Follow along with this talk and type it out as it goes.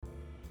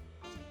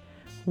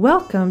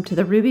Welcome to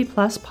the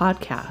RubyPlus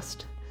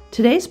podcast.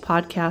 Today's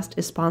podcast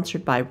is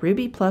sponsored by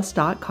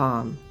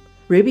RubyPlus.com.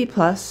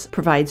 RubyPlus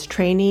provides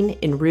training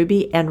in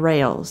Ruby and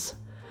Rails.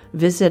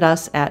 Visit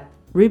us at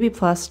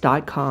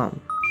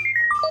RubyPlus.com.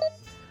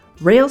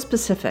 Rails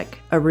Pacific,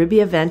 a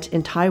Ruby event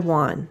in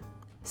Taiwan,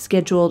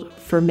 scheduled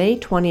for May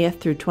 20th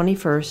through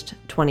 21st,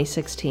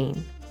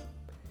 2016.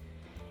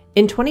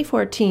 In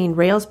 2014,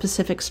 Rails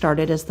Pacific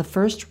started as the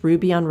first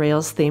Ruby on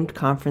Rails themed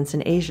conference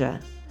in Asia.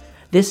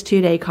 This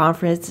two-day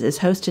conference is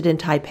hosted in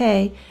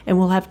Taipei and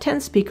will have 10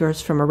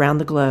 speakers from around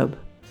the globe.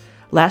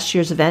 Last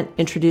year's event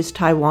introduced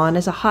Taiwan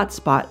as a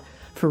hotspot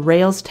for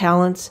Rails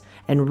talents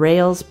and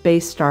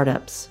Rails-based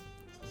startups.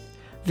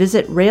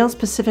 Visit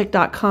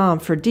railspacific.com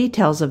for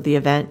details of the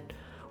event,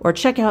 or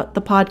check out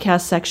the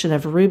podcast section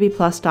of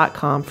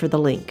RubyPlus.com for the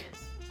link.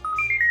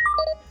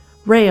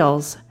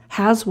 Rails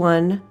has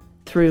one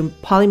through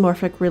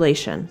polymorphic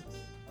relation.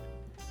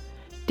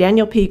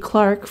 Daniel P.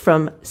 Clark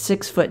from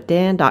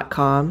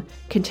 6footdan.com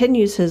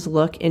continues his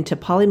look into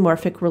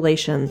polymorphic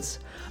relations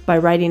by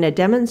writing a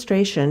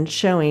demonstration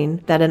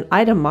showing that an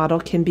item model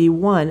can be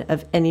one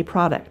of any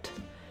product.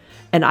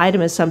 An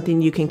item is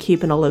something you can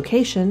keep in a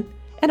location,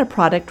 and a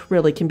product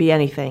really can be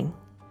anything.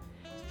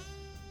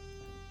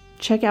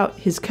 Check out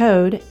his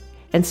code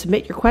and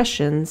submit your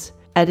questions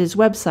at his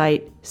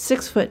website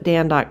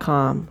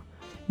 6footdan.com,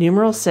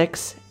 numeral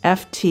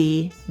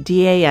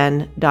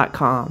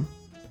 6ftdan.com.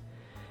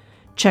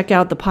 Check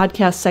out the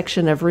podcast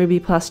section of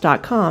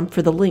RubyPlus.com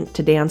for the link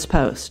to Dan's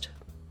post.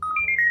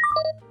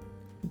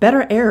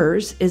 Better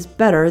errors is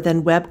better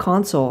than web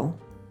console.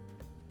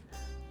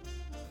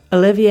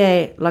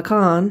 Olivier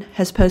Lacan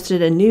has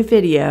posted a new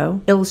video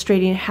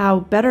illustrating how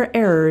better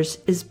errors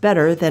is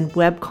better than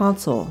web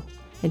console,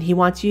 and he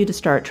wants you to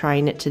start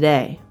trying it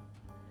today.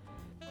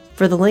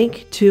 For the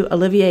link to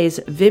Olivier's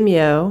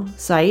Vimeo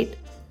site,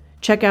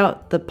 check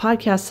out the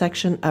podcast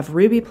section of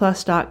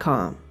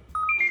RubyPlus.com.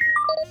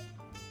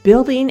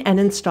 Building and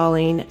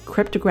installing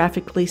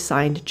cryptographically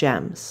signed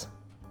gems.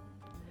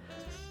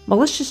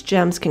 Malicious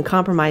gems can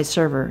compromise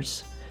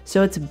servers,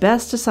 so it's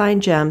best to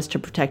sign gems to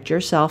protect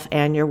yourself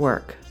and your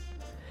work.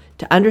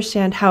 To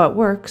understand how it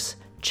works,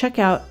 check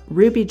out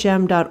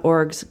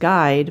rubygem.org's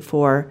guide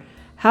for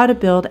how to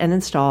build and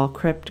install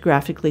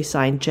cryptographically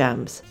signed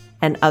gems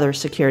and other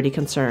security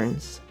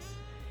concerns.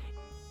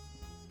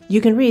 You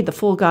can read the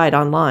full guide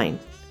online.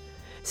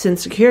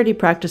 Since security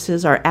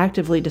practices are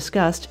actively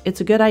discussed,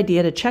 it's a good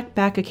idea to check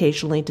back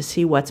occasionally to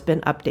see what's been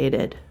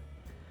updated.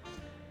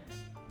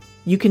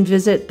 You can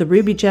visit the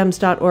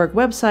rubygems.org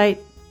website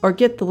or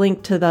get the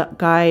link to the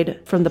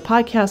guide from the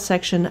podcast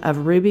section of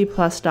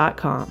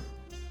rubyplus.com.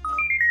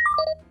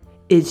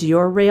 Is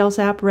your Rails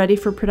app ready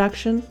for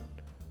production?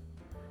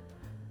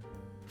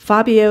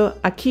 Fabio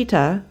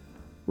Akita,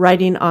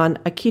 writing on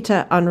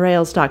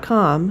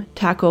akitaonrails.com,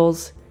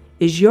 tackles,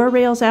 is your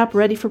Rails app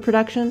ready for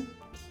production?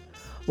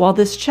 While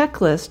this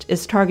checklist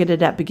is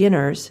targeted at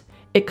beginners,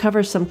 it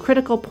covers some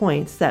critical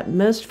points that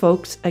most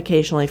folks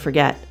occasionally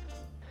forget,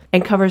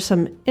 and covers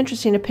some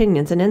interesting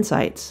opinions and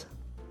insights.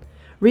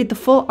 Read the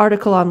full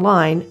article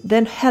online,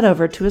 then head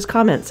over to his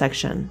comment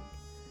section.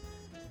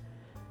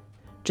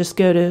 Just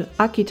go to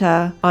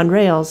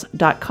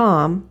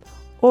akitaonrails.com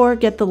or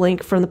get the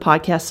link from the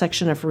podcast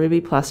section of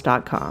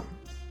rubyplus.com.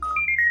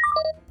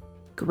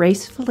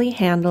 Gracefully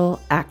handle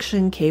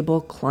action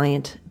cable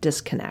client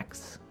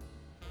disconnects.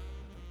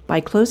 By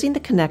closing the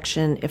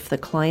connection if the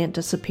client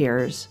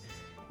disappears,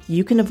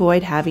 you can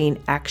avoid having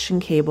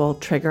action cable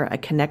trigger a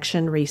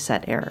connection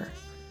reset error.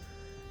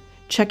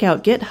 Check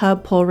out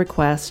GitHub pull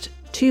request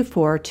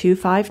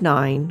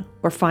 24259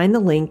 or find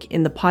the link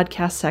in the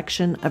podcast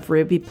section of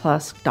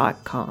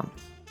rubyplus.com.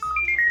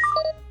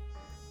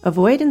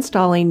 Avoid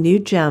installing new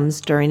gems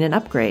during an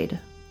upgrade.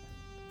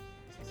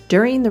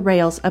 During the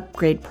Rails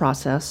upgrade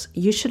process,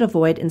 you should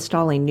avoid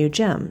installing new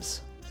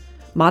gems.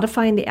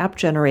 Modifying the app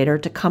generator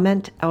to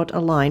comment out a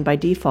line by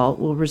default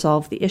will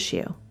resolve the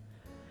issue.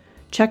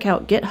 Check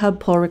out GitHub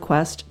pull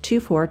request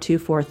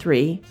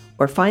 24243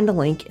 or find the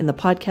link in the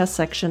podcast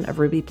section of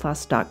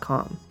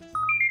rubyplus.com.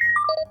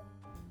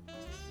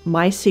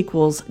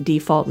 MySQL's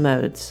default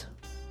modes.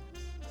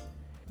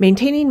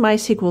 Maintaining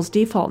MySQL's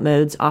default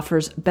modes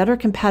offers better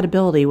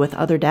compatibility with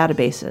other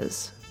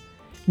databases.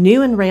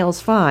 New in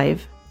Rails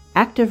 5,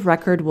 Active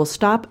Record will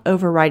stop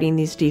overriding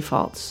these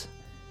defaults.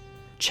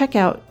 Check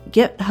out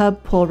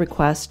GitHub pull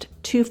request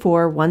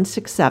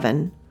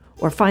 24167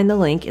 or find the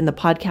link in the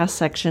podcast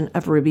section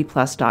of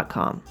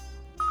rubyplus.com.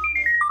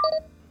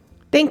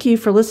 Thank you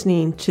for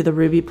listening to the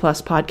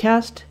RubyPlus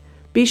podcast.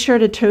 Be sure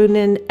to tune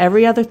in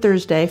every other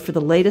Thursday for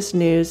the latest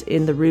news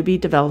in the Ruby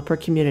developer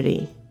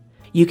community.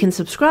 You can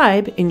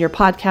subscribe in your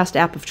podcast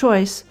app of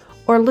choice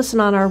or listen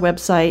on our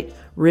website,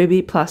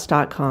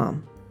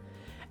 rubyplus.com.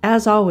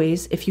 As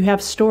always, if you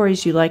have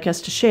stories you'd like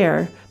us to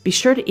share, be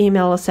sure to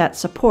email us at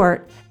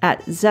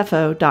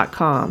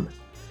support@zepho.com.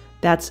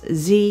 That's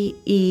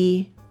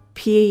ZEPHO.com.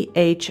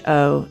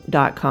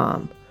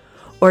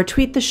 Or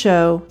tweet the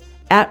show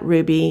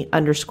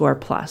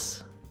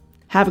 @Ruby_plus.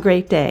 Have a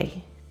great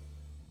day.